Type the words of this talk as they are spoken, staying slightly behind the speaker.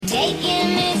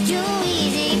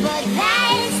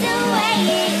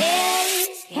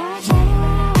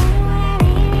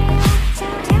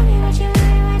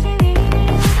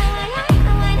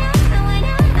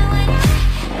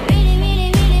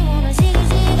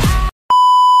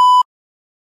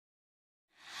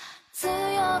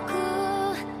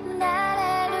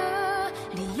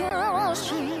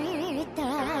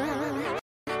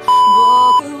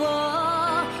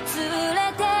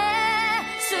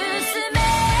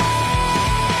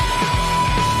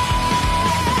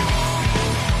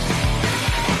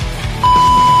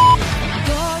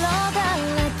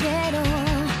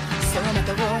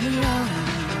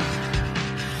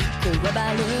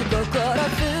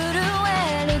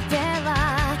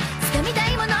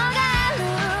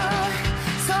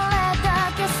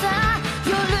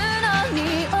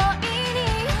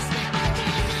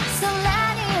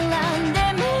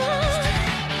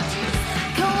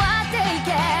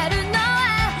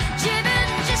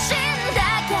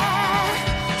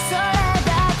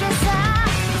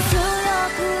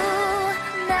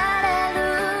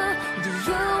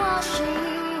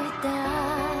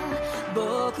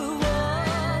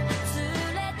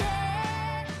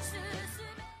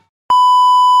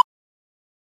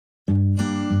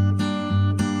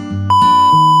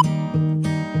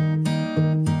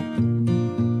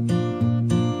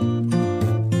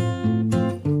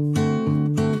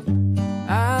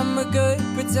boy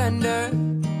pretender,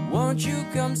 won't you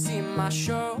come see my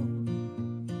show?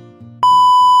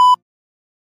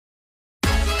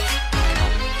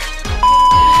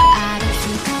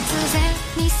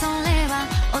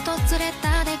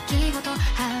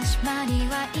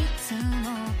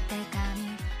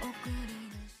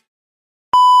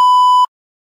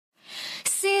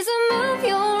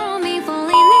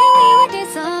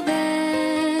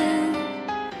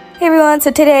 Hey everyone, so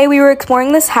today we were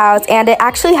exploring this house and it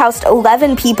actually housed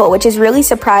 11 people, which is really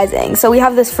surprising. So we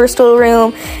have this first little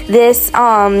room. This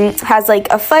has like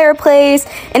a fireplace,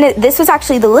 and this was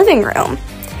actually the living room.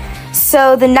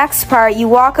 So the next part, you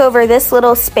walk over this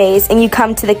little space and you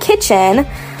come to the kitchen.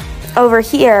 Over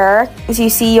here, as you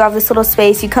see, you have this little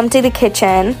space. You come to the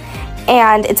kitchen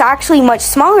and it's actually much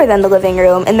smaller than the living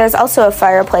room, and there's also a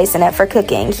fireplace in it for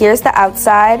cooking. Here's the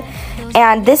outside.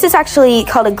 And this is actually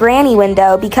called a granny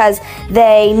window because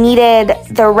they needed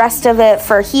the rest of it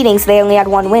for heating, so they only had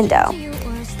one window.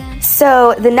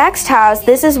 So the next house,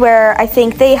 this is where I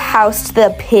think they housed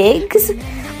the pigs,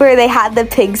 where they had the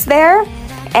pigs there.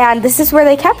 And this is where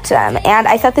they kept them. And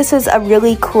I thought this was a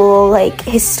really cool, like,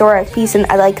 historic piece, and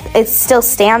it's still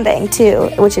standing too,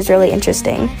 which is really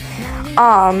interesting.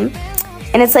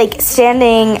 And it's like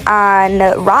standing on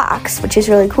rocks, which is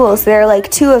really cool. So there are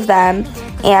like two of them,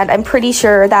 and I'm pretty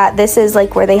sure that this is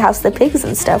like where they house the pigs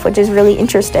and stuff, which is really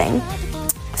interesting.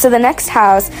 So the next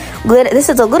house, this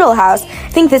is a little house. I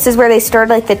think this is where they stored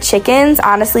like the chickens.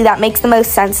 Honestly, that makes the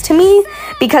most sense to me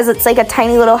because it's like a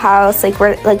tiny little house, like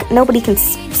where like nobody can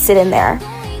sit in there.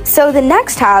 So the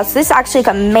next house, this is actually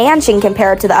like a mansion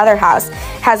compared to the other house.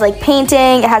 It has like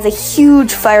painting, it has a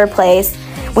huge fireplace.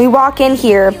 When we walk in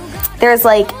here, there's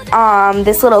like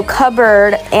this little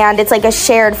cupboard, and it's like a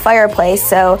shared fireplace.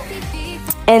 So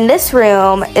in this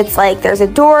room, it's like there's a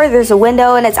door, there's a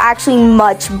window, and it's actually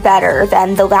much better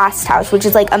than the last house, which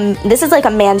is like this is like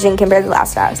a mansion compared to the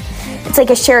last house. It's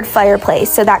like a shared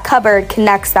fireplace, so that cupboard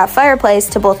connects that fireplace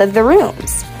to both of the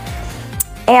rooms.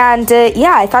 And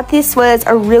yeah, I thought this was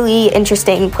a really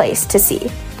interesting place to see.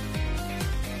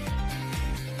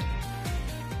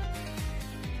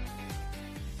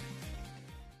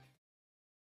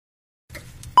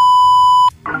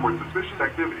 Report suspicious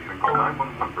activities and call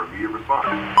 911 for immediate response.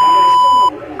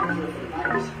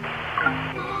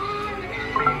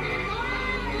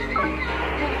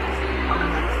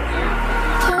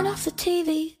 Turn off the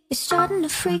TV, it's starting to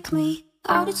freak me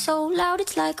out. It's so loud,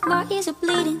 it's like my ears are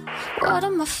bleeding. What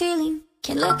am I feeling?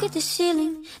 Can't look at the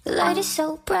ceiling. The light is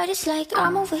so bright, it's like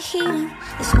I'm overheating.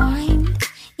 This mind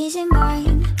isn't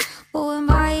mine. Who am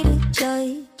I to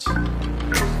judge?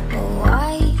 Oh,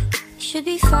 I should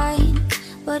be fine,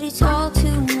 but it's all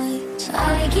too much.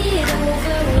 I get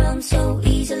overwhelmed so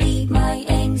easily. My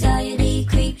anxiety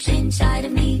creeps inside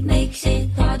of me, makes it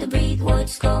hard to breathe.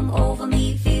 What's come over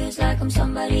me feels like I'm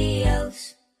somebody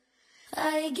else.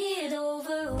 I get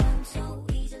overwhelmed so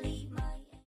easily.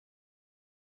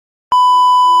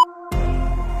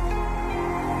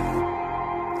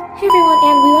 Hey everyone,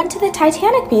 and we went to the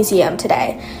Titanic Museum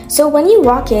today. So when you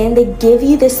walk in, they give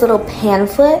you this little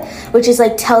pamphlet, which is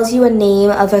like tells you a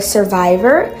name of a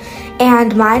survivor.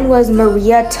 And mine was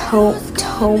Maria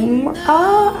Tomra.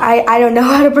 I don't know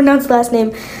how to pronounce the last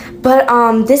name, but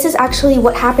this is actually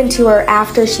what happened to her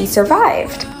after she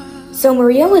survived. So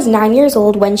Maria was 9 years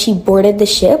old when she boarded the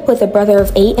ship with a brother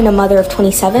of 8 and a mother of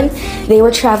 27. They were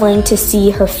traveling to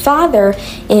see her father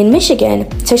in Michigan.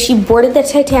 So she boarded the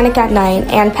Titanic at 9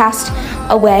 and passed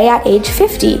away at age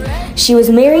 50. She was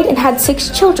married and had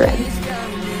 6 children.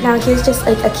 Now here's just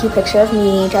like a cute picture of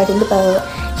me driving the boat.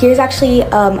 Here's actually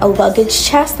a luggage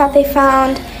chest that they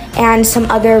found and some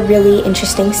other really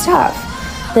interesting stuff.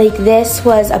 Like this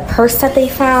was a purse that they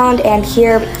found, and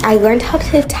here I learned how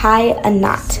to tie a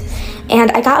knot. And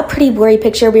I got a pretty blurry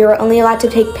picture. We were only allowed to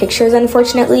take pictures,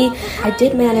 unfortunately. I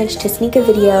did manage to sneak a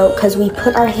video because we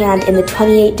put our hand in the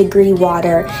 28-degree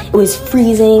water. It was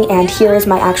freezing, and here is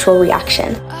my actual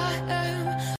reaction.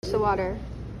 The water.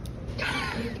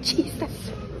 Jeez, that's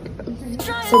so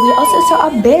gross. So we also saw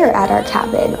a bear at our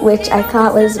cabin, which I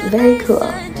thought was very cool.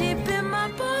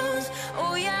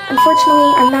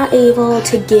 Unfortunately, I'm not able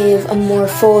to give a more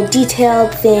full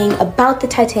detailed thing about the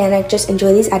Titanic, just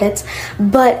enjoy these edits,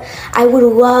 but I would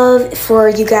love for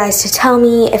you guys to tell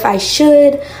me if I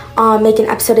should make an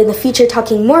episode in the future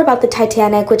talking more about the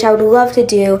Titanic, which I would love to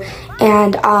do,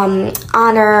 and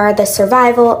honor the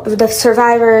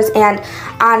survivors, and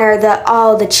honor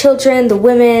all the children, the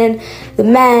women, the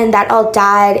men that all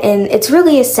died, and it's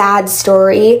really a sad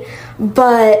story.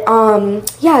 But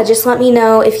yeah, just let me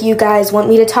know if you guys want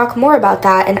me to talk more about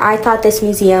that. And I thought this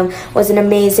museum was an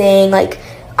amazing, like,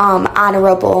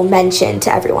 honorable mention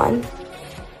to everyone.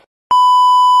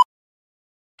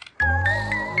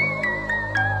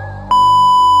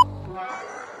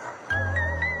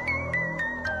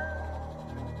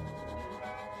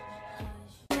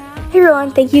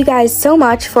 everyone, thank you guys so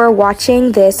much for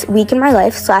watching this week in my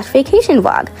life / vacation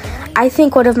vlog. I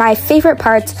think one of my favorite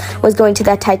parts was going to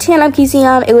the Titanic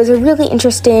Museum. It was a really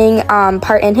interesting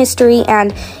part in history,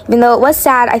 and even though it was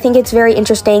sad, I think it's very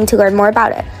interesting to learn more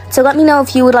about it. So let me know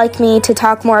if you would like me to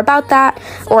talk more about that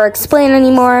or explain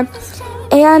any more.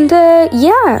 And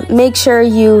yeah, make sure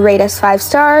you rate us 5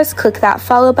 stars, click that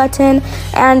follow button,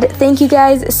 and thank you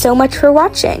guys so much for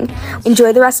watching.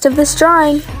 Enjoy the rest of this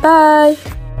drawing. Bye!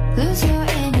 Lose your